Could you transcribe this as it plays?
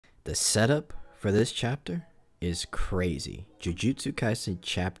The setup for this chapter is crazy. Jujutsu Kaisen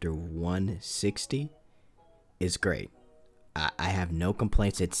chapter 160 is great. I have no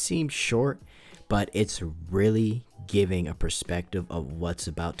complaints. It seems short, but it's really giving a perspective of what's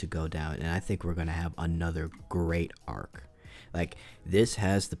about to go down. And I think we're going to have another great arc. Like, this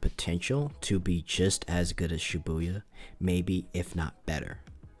has the potential to be just as good as Shibuya, maybe if not better.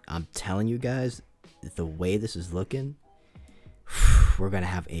 I'm telling you guys, the way this is looking, we're gonna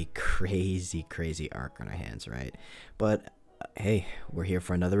have a crazy arc on our hands, right? But hey, we're here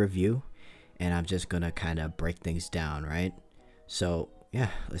for another review, and I'm just gonna kind of break things down, right? So yeah,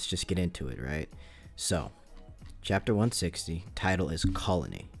 let's just get into it, right? So chapter 160, title is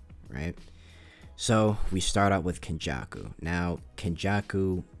Colony, right? So we start out with Kenjaku. Now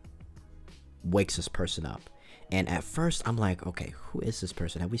Kenjaku wakes this person up, and at first I'm like, okay, who is this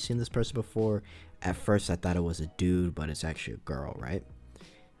person? Have we seen this person before? At first I thought it was a dude, but it's actually a girl, right?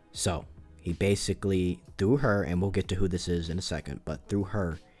 So he basically, through her, and we'll get to who this is in a second, but through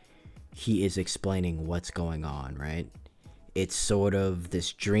her, he is explaining what's going on, right? It's sort of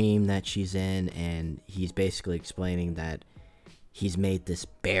this dream that she's in, and he's basically explaining that he's made this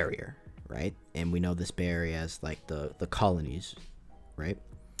barrier, right? And we know this barrier as like the colonies, right?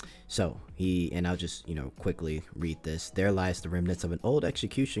 So and I'll just, quickly read this. There lies the remnants of an old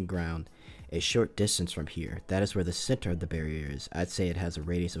execution ground a short distance from here. That is where the center of the barrier is. I'd say it has a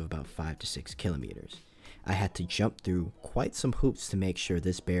radius of about 5 to 6 kilometers. I had to jump through quite some hoops to make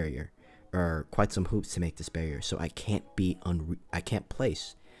this barrier, so I can't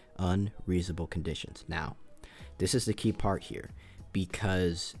place unreasonable conditions. Now, this is the key part here,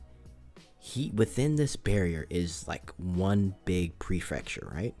 because within this barrier is like one big prefecture,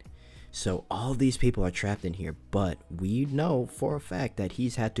 right? So all these people are trapped in here, but we know for a fact that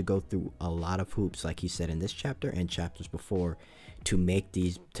he's had to go through a lot of hoops, like he said in this chapter and chapters before, to make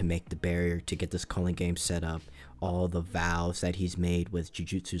the barrier, to get this calling game set up, all the vows that he's made with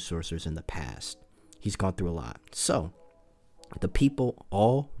Jujutsu sorcerers in the past. He's gone through a lot. So the people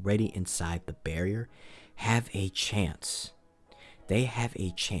already inside the barrier have a chance. They have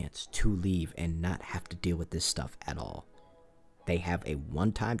a chance to leave and not have to deal with this stuff at all. They have a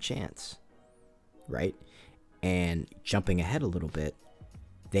one-time chance, right? And jumping ahead a little bit,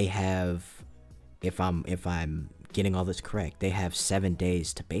 they have, if I'm getting all this correct, they have 7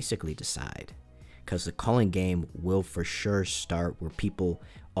 days to basically decide, because the calling game will for sure start where people,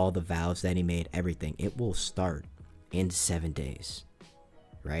 all the vows that he made, everything, it will start in 7 days,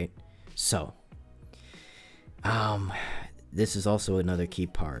 right? So this is also another key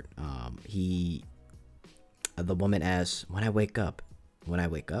part. The woman asks, when I wake up,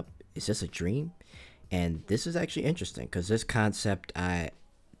 is this a dream? And this is actually interesting, because this concept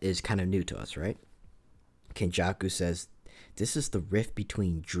is kind of new to us, right? Kenjaku says, this is the rift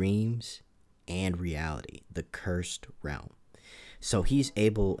between dreams and reality, the cursed realm. So he's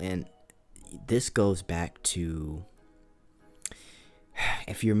able, and this goes back to,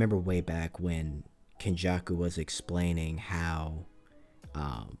 if you remember way back when Kenjaku was explaining how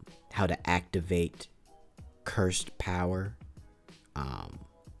to activate cursed power.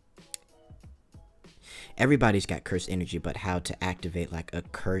 Everybody's got cursed energy, but how to activate like a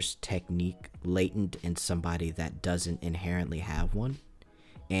cursed technique latent in somebody that doesn't inherently have one.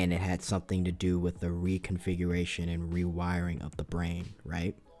 And it had something to do with the reconfiguration and rewiring of the brain,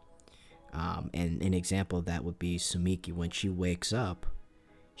 right? And an example of that would be Sumiki. When she wakes up,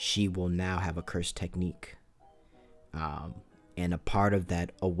 she will now have a cursed technique. And a part of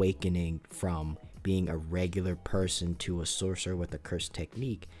that awakening from being a regular person to a sorcerer with a cursed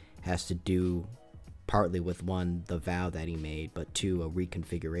technique has to do partly with, one, the vow that he made, but two, a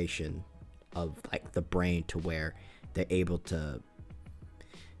reconfiguration of like the brain to where they're able to,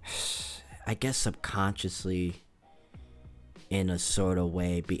 I guess subconsciously in a sort of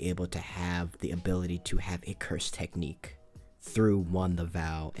way, be able to have the ability to have a cursed technique through, one, the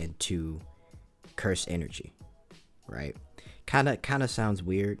vow, and two, cursed energy, right? Kind of sounds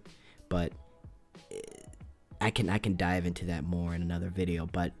weird, but I can dive into that more in another video.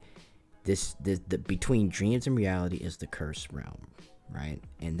 But the between dreams and reality is the cursed realm, right?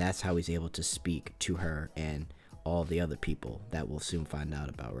 And that's how he's able to speak to her and all the other people that we'll soon find out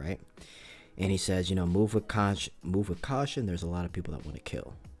about, right? And he says, move with caution. There's a lot of people that want to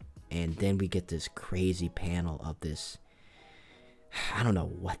kill. And then we get this crazy panel of this, I don't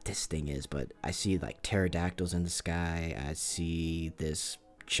know what this thing is, but I see like pterodactyls in the sky. I see this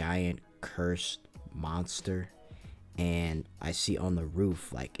giant cursed monster, and I see on the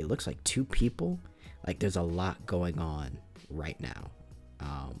roof, like, it looks like 2 people. Like, there's a lot going on right now.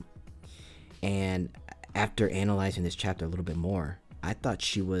 And after analyzing this chapter a little bit more, I thought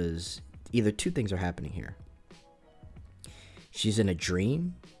she was either two things are happening here. She's in a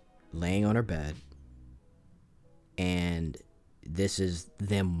dream, laying on her bed, and this is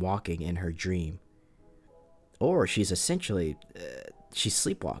them walking in her dream. Or she's essentially, she's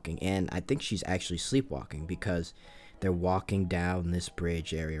sleepwalking, and I think she's actually sleepwalking because they're walking down this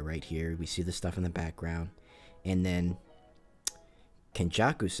bridge area right here. We see the stuff in the background, and then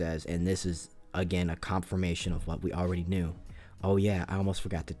Kenjaku says, and this is again a confirmation of what we already knew. Oh yeah, I almost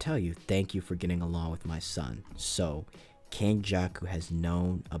forgot to tell you. Thank you for getting along with my son. So Kenjaku has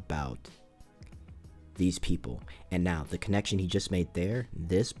known about these people, and now the connection he just made there,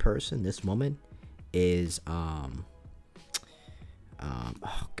 this person, this woman is oh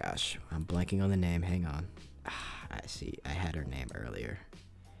gosh, I'm blanking on the name. Hang on. I see, I had her name earlier.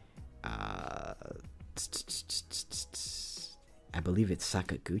 I believe it's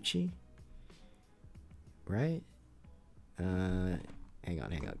Sakaguchi, right? Hang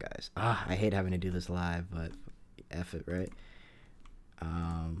on guys. I hate having to do this live, but F it, right?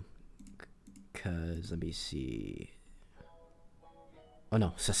 Cause let me see. Oh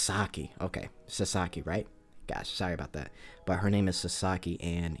no, Sasaki. Okay, Sasaki, right? Gosh, sorry about that. But her name is Sasaki,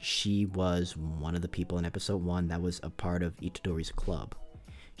 and she was one of the people in episode 1 that was a part of Itadori's club.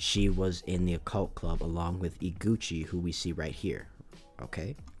 She was in the occult club along with Iguchi, who we see right here.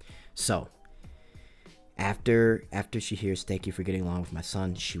 Okay, so after she hears "thank you for getting along with my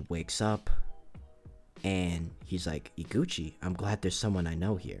son," she wakes up, and he's like, "Iguchi, I'm glad there's someone I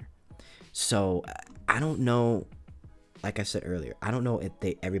know here." So I don't know. Like I said earlier, I don't know if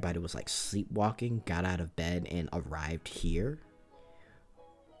everybody was like sleepwalking, got out of bed and arrived here,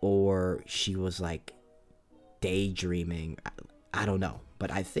 or she was like daydreaming. I don't know,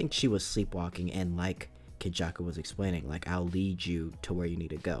 but I think she was sleepwalking, and like Kenjaku was explaining, like, I'll lead you to where you need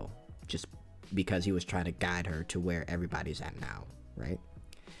to go, just because he was trying to guide her to where everybody's at now, right?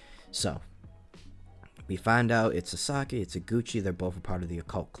 So we find out it's Sasaki, it's Iguchi, they're both a part of the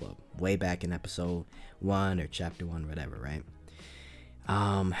occult club, way back in episode 1 or chapter 1, whatever, right?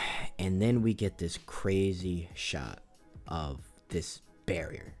 And then we get this crazy shot of this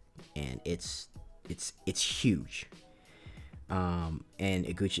barrier, and it's huge. And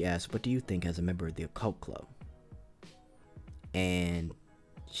Iguchi asks, "What do you think as a member of the occult club?" And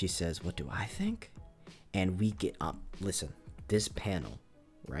she says, "What do I think?" And we get up. Listen, this panel,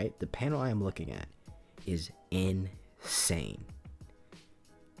 right? The panel I am looking at is insane.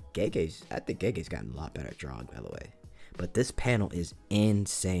 I think Gege's gotten a lot better at drawing, by the way. But this panel is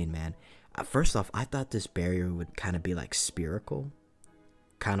insane, man. First off, I thought this barrier would kind of be like spherical.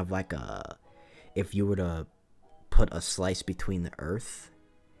 Kind of like if you were to put a slice between the earth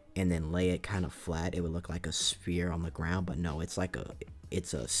and then lay it kind of flat, it would look like a sphere on the ground. But no, it's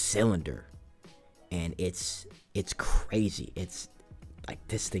a cylinder. And it's crazy. It's like,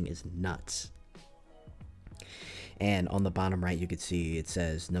 this thing is nuts. And on the bottom right, you can see it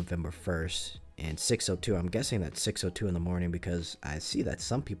says November 1st and 6:02. I'm guessing that's 6:02 in the morning because I see that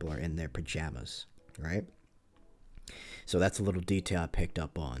some people are in their pajamas, right? So that's a little detail I picked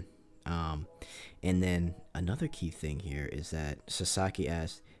up on. And then another key thing here is that Sasaki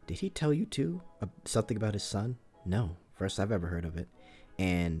asked, "Did he tell you too something about his son?" No, first I've ever heard of it.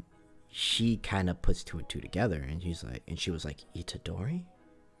 And she kind of puts 2 and 2 together, and she was like, "Itadori?"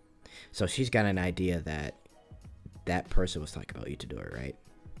 So she's got an idea that person was talking about Itadori, right?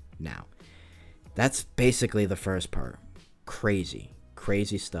 Now, that's basically the first part. Crazy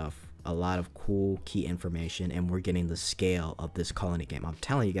stuff. A lot of cool key information, and we're getting the scale of this colony game. I'm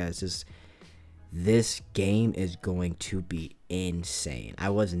telling you guys, this game is going to be insane. I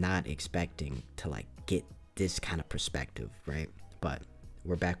was not expecting to like get this kind of perspective, right? But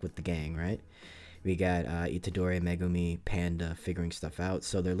we're back with the gang, right? We got Itadori, Megumi, Panda figuring stuff out.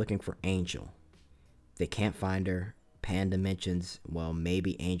 So they're looking for Angel. They can't find her. Panda mentions, well,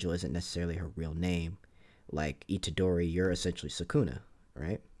 maybe Angel isn't necessarily her real name. Like, Itadori, you're essentially Sukuna,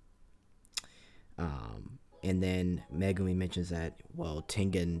 right? And then Megumi mentions that, well,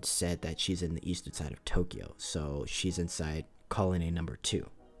 Tengen said that she's in the eastern side of Tokyo, so she's inside colony number 2.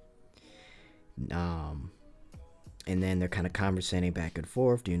 And then they're kind of conversating back and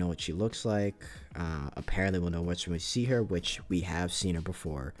forth. Do you know what she looks like? Apparently we'll know once we see her, which we have seen her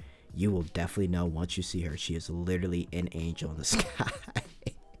before. You will definitely know once you see her. She is literally an angel in the sky.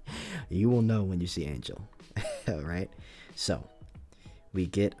 You will know when you see Angel. Right? So, we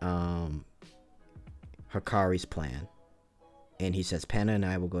get Hikari's plan. And he says, Panda and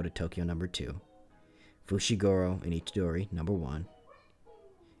I will go to Tokyo number 2. Fushiguro and Itadori, number 1.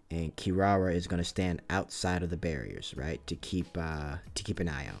 And Kirara is going to stand outside of the barriers, right? To keep an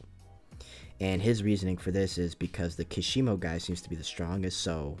eye out. And his reasoning for this is because the Kishimo guy seems to be the strongest,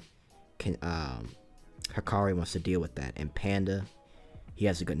 so Hikari wants to deal with that. And Panda, he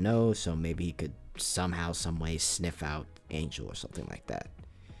has a good nose, so maybe he could somehow, some way sniff out Angel or something like that.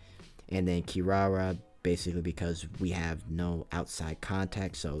 And then Kirara, basically because we have no outside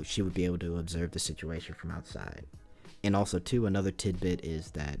contact, so she would be able to observe the situation from outside. And also too, another tidbit is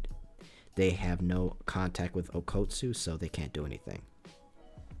that they have no contact with Okotsu, so they can't do anything,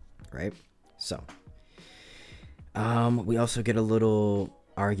 right? So we also get a little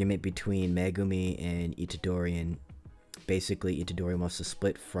argument between Megumi and Itadori, and basically Itadori wants to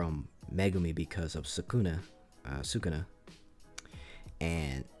split from Megumi because of Sukuna,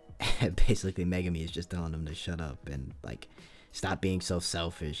 and basically Megumi is just telling him to shut up and like stop being so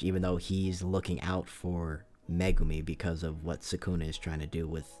selfish, even though he's looking out for Megumi because of what Sukuna is trying to do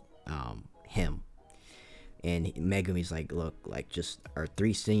with him. And Megumi's like, look, like, just our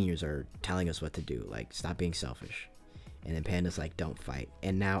 3 seniors are telling us what to do, like, stop being selfish. And then Panda's like, don't fight.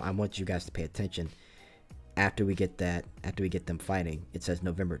 And now I want you guys to pay attention. After we get them fighting, it says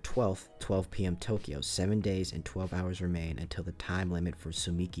November 12th, 12 p.m. Tokyo. 7 days and 12 hours remain until the time limit for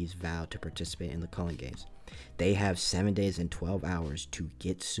Sumiki's vow to participate in the Culling Games. They have 7 days and 12 hours to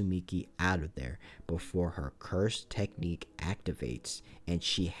get Sumiki out of there before her curse technique activates and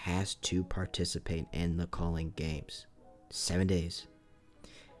she has to participate in the Culling Games. 7 days.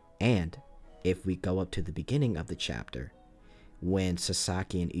 And if we go up to the beginning of the chapter, when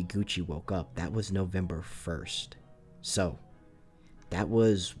Sasaki and Iguchi woke up, that was November 1st. So, that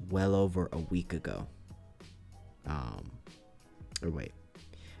was well over a week ago. Or wait,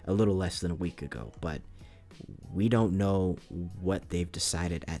 a little less than a week ago, but we don't know what they've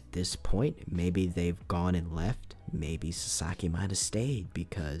decided at this point. Maybe they've gone and left. Maybe Sasaki might have stayed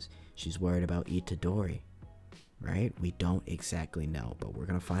because she's worried about Itadori, right? We don't exactly know, but we're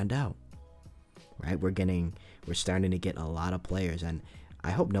gonna find out, right? We're starting to get a lot of players, and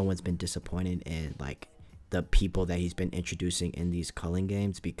I hope no one's been disappointed in like the people that he's been introducing in these Culling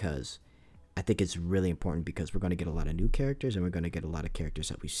Games, because I think it's really important, because we're going to get a lot of new characters and we're going to get a lot of characters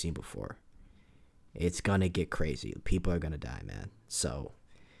that we've seen before. It's going to get crazy. People are going to die, man. So,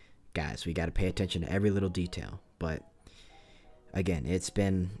 guys, we got to pay attention to every little detail. But, again, it's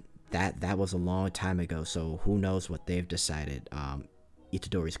been... That was a long time ago, so who knows what they've decided.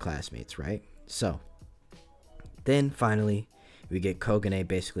 Itadori's classmates, right? So, then, finally, we get Kogane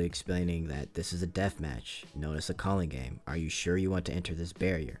basically explaining that this is a death match, known as a Culling Game. Are you sure you want to enter this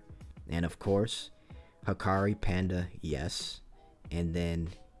barrier? And, of course, Hikari, Panda, yes. And then...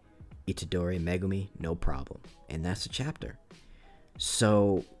 Itadori and Megumi, no problem. And that's the chapter.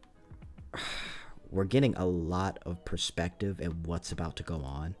 So we're getting a lot of perspective at what's about to go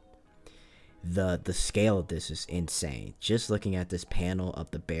on. The scale of this is insane. Just looking at this panel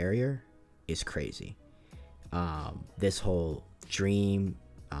of the barrier is crazy. This whole dream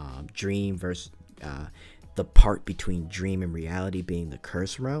versus the part between dream and reality being the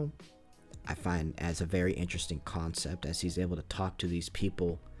curse realm, I find as a very interesting concept, as he's able to talk to these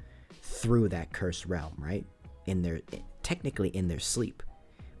people through that cursed realm, right? Technically in their sleep,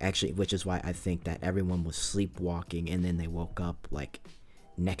 actually, which is why I think that everyone was sleepwalking and then they woke up like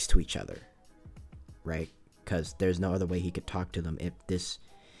next to each other, right? Because there's no other way he could talk to them if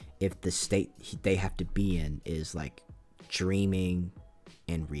the state they have to be in is like dreaming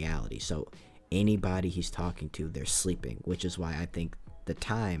and reality. So anybody he's talking to, they're sleeping, which is why I think the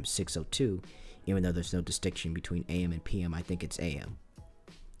time 6:02, even though there's no distinction between AM and PM, I think it's AM.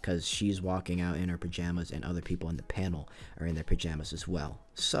 Because she's walking out in her pajamas and other people in the panel are in their pajamas as well.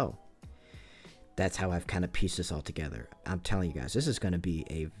 So, that's how I've kind of pieced this all together. I'm telling you guys, this is going to be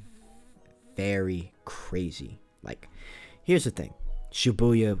a very crazy, like, here's the thing.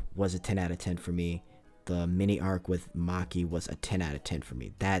 Shibuya was a 10 out of 10 for me. The mini arc with Maki was a 10 out of 10 for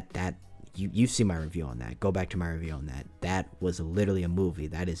me. You see my review on that. Go back to my review on that. That was literally a movie.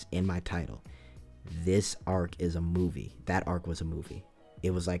 That is in my title. This arc is a movie. That arc was a movie. It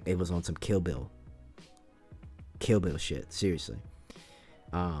was like, it was on some Kill Bill shit, seriously.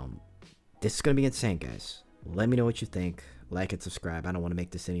 This is gonna be insane, guys. Let me know what you think. Like and subscribe. I don't want to make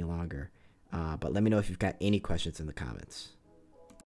this any longer, but let me know if you've got any questions in the comments.